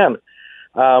campaign again.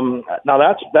 Now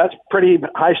that's pretty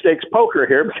high stakes poker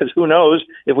here, because who knows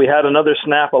if we had another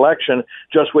snap election,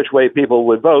 just which way people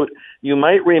would vote. You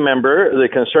might remember the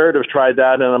Conservatives tried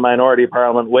that in a minority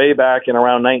parliament way back in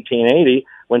around 1980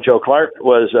 when Joe Clark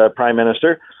was Prime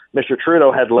Minister. Mr.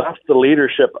 Trudeau had left the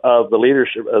leadership of the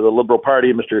Liberal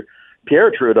Party. Mr.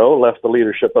 Pierre Trudeau left the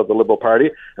leadership of the Liberal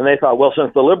Party, and they thought, well,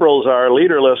 since the Liberals are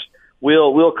leaderless,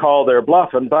 we'll call their bluff.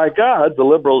 And by God, the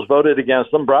Liberals voted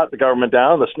against them, brought the government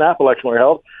down, the snap election were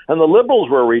held, and the Liberals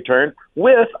were returned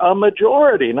with a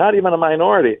majority, not even a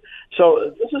minority.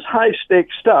 So this is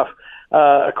high-stakes stuff.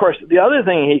 Of course, the other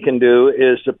thing he can do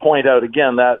is to point out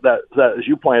again that as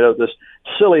you point out, this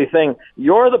silly thing,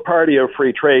 you're the party of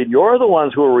free trade. You're the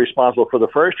ones who are responsible for the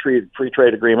first free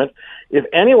trade agreement. If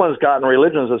anyone's gotten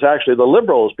religions, it's actually the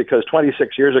Liberals, because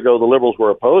 26 years ago, the Liberals were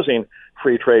opposing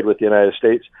free trade with the United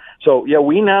States. So, yeah,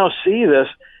 we now see this.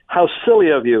 How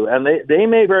silly of you. And they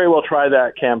may very well try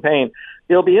that campaign.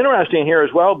 It'll be interesting here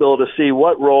as well, Bill, to see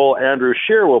what role Andrew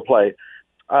Scheer will play.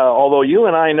 Although you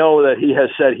and I know that he has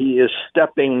said he is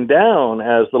stepping down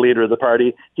as the leader of the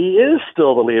party, he is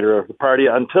still the leader of the party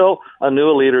until a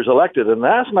new leader is elected, and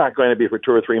that's not going to be for 2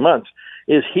 or 3 months.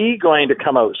 Is he going to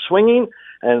come out swinging,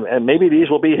 and maybe these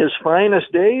will be his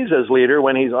finest days as leader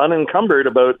when he's unencumbered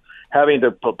about having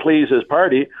to please his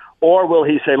party, or will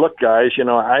he say, look, guys,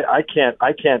 I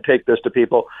can't take this to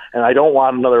people, and I don't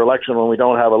want another election when we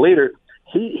don't have a leader.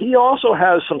 He also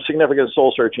has some significant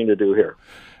soul searching to do here.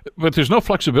 But there's no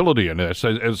flexibility in this.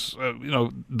 As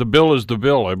the bill is the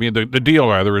bill. I mean, the deal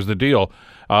rather is the deal.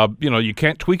 You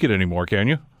can't tweak it anymore, can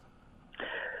you?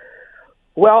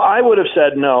 Well, I would have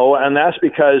said no, and that's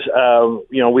because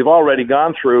we've already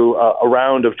gone through a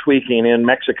round of tweaking in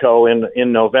Mexico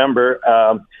in November,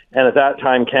 and at that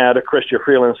time, Canada, Chrystia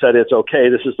Freeland said it's okay.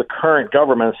 This is the current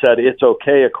government said it's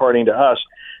okay according to us.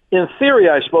 In theory,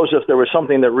 I suppose if there was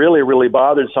something that really, really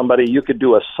bothered somebody, you could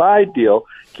do a side deal,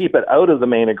 keep it out of the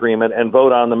main agreement, and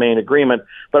vote on the main agreement.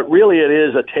 But really, it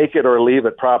is a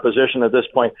take-it-or-leave-it proposition at this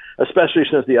point, especially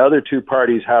since the other two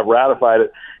parties have ratified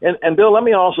it. And Bill, let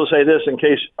me also say this in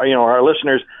case our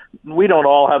listeners, we don't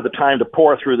all have the time to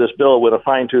pore through this bill with a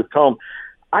fine-tooth comb.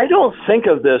 I don't think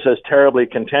of this as terribly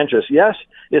contentious. Yes,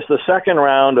 it's the second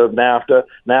round of NAFTA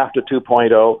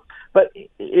 2.0. But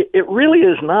it really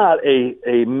is not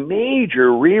a major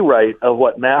rewrite of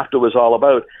what NAFTA was all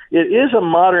about. It is a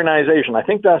modernization. I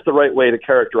think that's the right way to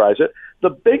characterize it.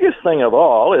 The biggest thing of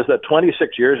all is that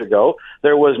 26 years ago,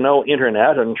 there was no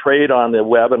internet and trade on the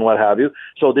web and what have you.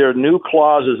 So there are new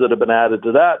clauses that have been added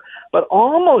to that. But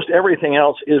almost everything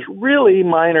else is really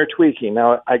minor tweaking.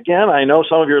 Now, again, I know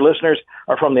some of your listeners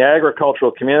are from the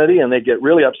agricultural community and they get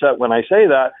really upset when I say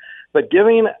that. But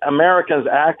giving Americans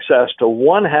access to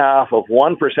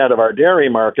 0.5% of our dairy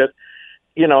market,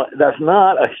 that's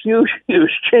not a huge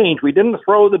change. We didn't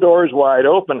throw the doors wide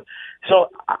open. So,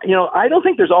 I don't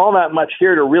think there's all that much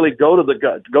here to really go to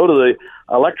the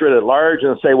electorate at large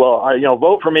and say, well,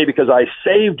 vote for me because I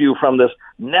saved you from this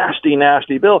nasty,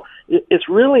 nasty bill. It's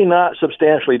really not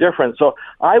substantially different. So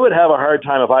I would have a hard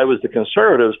time if I was the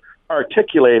Conservatives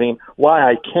articulating why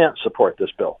I can't support this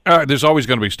bill. There's always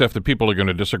going to be stuff that people are going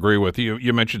to disagree with.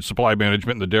 You mentioned supply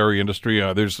management in the dairy industry.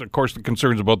 There's, of course, the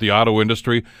concerns about the auto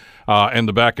industry and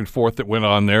the back and forth that went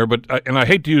on there. But and I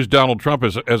hate to use Donald Trump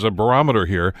as a barometer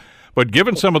here, but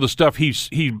given some of the stuff he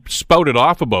spouted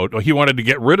off about, he wanted to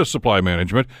get rid of supply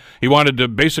management. He wanted to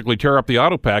basically tear up the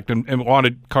auto pact and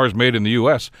wanted cars made in the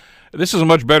U.S. This is a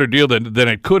much better deal than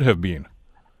it could have been.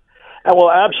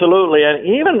 Well, absolutely. And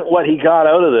even what he got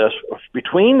out of this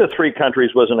between the three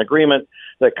countries was an agreement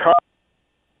that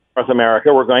North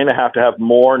America, we're going to have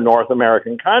more North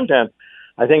American content.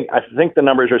 I think the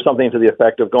numbers are something to the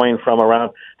effect of going from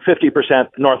around 50%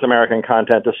 North American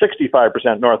content to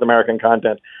 65% North American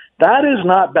content. That is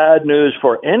not bad news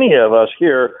for any of us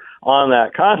here on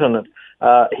that continent.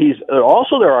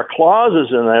 There are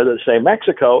clauses in there that say,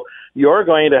 Mexico, you're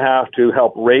going to have to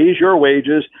help raise your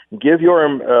wages, give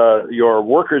your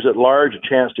workers at large a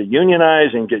chance to unionize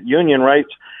and get union rights.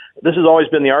 This has always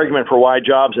been the argument for why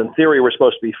jobs, in theory, were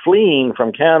supposed to be fleeing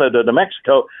from Canada to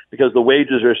Mexico because the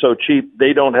wages are so cheap,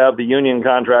 they don't have the union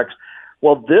contracts.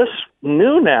 Well, this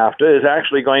new NAFTA is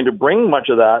actually going to bring much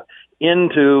of that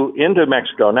into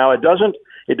Mexico. Now, it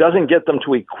doesn't get them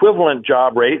to equivalent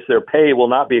job rates. Their pay will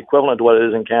not be equivalent to what it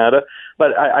is in Canada.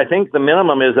 But I think the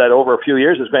minimum is that over a few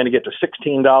years it's going to get to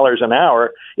 $16 an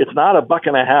hour. It's not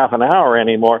 $1.50 an hour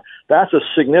anymore. That's a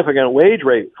significant wage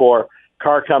rate for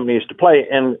car companies to play,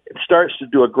 and it starts to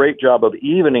do a great job of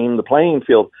evening the playing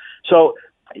field. So,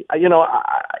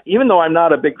 even though I'm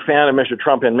not a big fan of Mr.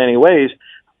 Trump in many ways,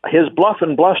 his bluff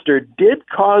and bluster did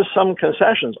cause some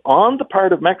concessions on the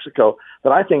part of Mexico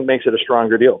that I think makes it a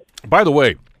stronger deal. By the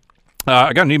way,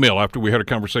 I got an email after we had a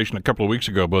conversation a couple of weeks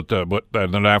ago, but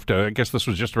then after, I guess this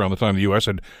was just around the time the U.S.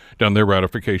 had done their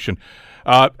ratification,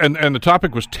 and the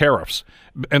topic was tariffs.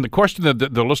 And the question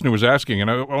that the listener was asking,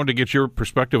 and I wanted to get your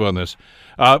perspective on this,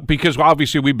 because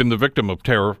obviously we've been the victim of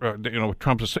tariff.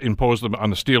 Trump has imposed them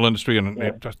on the steel industry and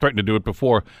threatened to do it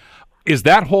before. Is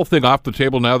that whole thing off the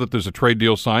table now that there's a trade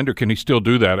deal signed, or can he still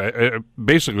do that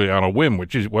basically on a whim,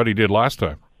 which is what he did last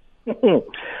time?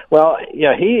 Well,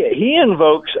 yeah, he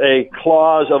invokes a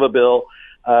clause of a bill,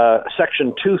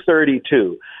 Section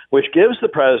 232, which gives the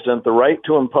president the right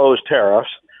to impose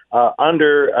tariffs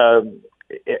under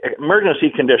emergency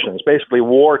conditions, basically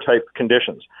war-type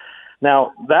conditions.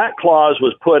 Now, that clause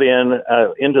was put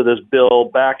into this bill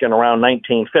back in around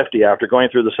 1950 after going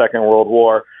through the Second World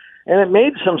War. And it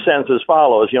made some sense as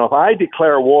follows. If I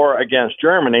declare war against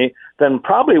Germany, then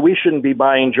probably we shouldn't be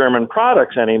buying German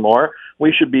products anymore.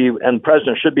 We should be, and the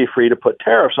president should be free to put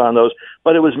tariffs on those.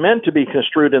 But it was meant to be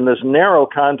construed in this narrow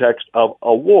context of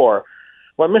a war.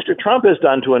 What Mr. Trump has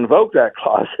done to invoke that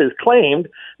clause is claimed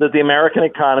that the American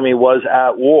economy was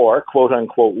at war, quote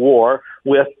unquote war,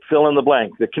 with fill in the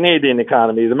blank, the Canadian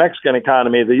economy, the Mexican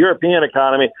economy, the European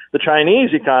economy, the Chinese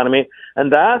economy,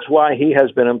 and that's why he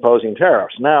has been imposing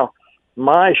tariffs. Now,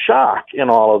 my shock in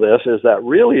all of this is that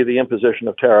really the imposition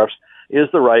of tariffs is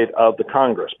the right of the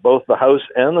Congress, both the House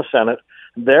and the Senate.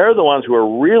 They're the ones who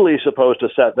are really supposed to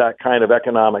set that kind of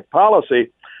economic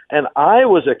policy. And I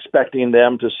was expecting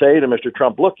them to say to Mr.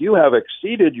 Trump, look, you have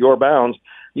exceeded your bounds.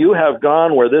 You have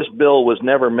gone where this bill was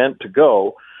never meant to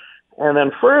go. And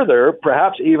then further,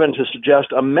 perhaps even to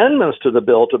suggest amendments to the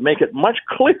bill to make it much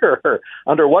clearer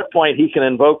under what point he can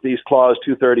invoke these Clause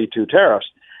 232 tariffs.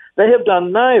 They have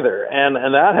done neither, and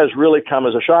that has really come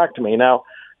as a shock to me. Now,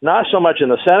 not so much in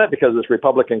the Senate because it's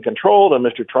Republican-controlled and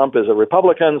Mr. Trump is a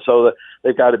Republican, so that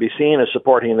they've got to be seen as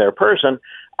supporting their person.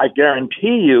 I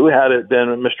guarantee you, had it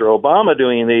been Mr. Obama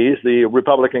doing these, the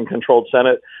Republican-controlled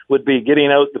Senate would be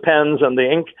getting out the pens and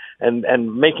the ink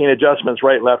and making adjustments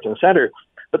right, left, and center.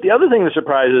 But the other thing that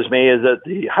surprises me is that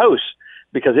the House,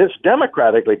 because it's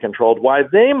democratically controlled, why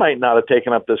they might not have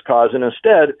taken up this cause, and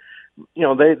instead,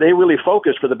 they really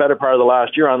focused for the better part of the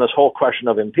last year on this whole question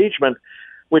of impeachment,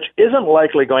 which isn't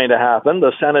likely going to happen.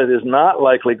 The Senate is not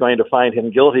likely going to find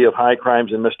him guilty of high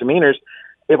crimes and misdemeanors.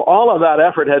 If all of that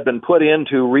effort had been put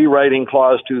into rewriting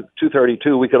Clause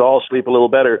 232, we could all sleep a little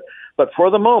better. But for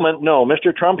the moment, no.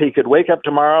 Mr. Trump, he could wake up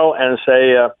tomorrow and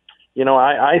say,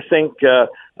 I think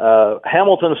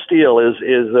Hamilton Steel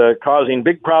is causing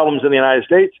big problems in the United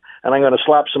States, and I'm going to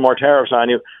slap some more tariffs on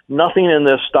you. Nothing in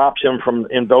this stops him from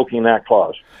invoking that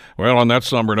clause. Well, on that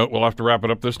somber note, we'll have to wrap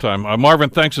it up this time. Marvin,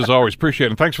 thanks as always. Appreciate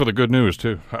it. And thanks for the good news,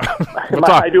 too.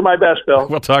 I do my best, Bill.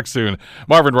 We'll talk soon.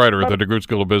 Marvin Ryder at the DeGroote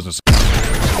School of Business.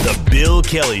 The Bill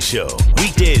Kelly Show,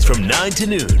 weekdays from 9 to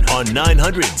noon on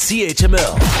 900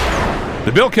 CHML.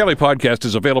 The Bill Kelly Podcast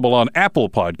is available on Apple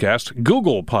Podcast,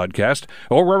 Google Podcast,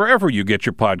 or wherever you get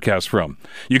your podcasts from.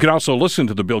 You can also listen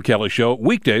to The Bill Kelly Show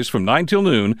weekdays from 9 till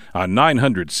noon on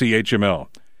 900 CHML.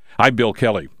 I'm Bill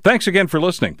Kelly. Thanks again for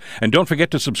listening. And don't forget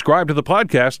to subscribe to the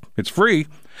podcast. It's free,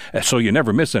 so you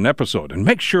never miss an episode. And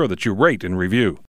make sure that you rate and review.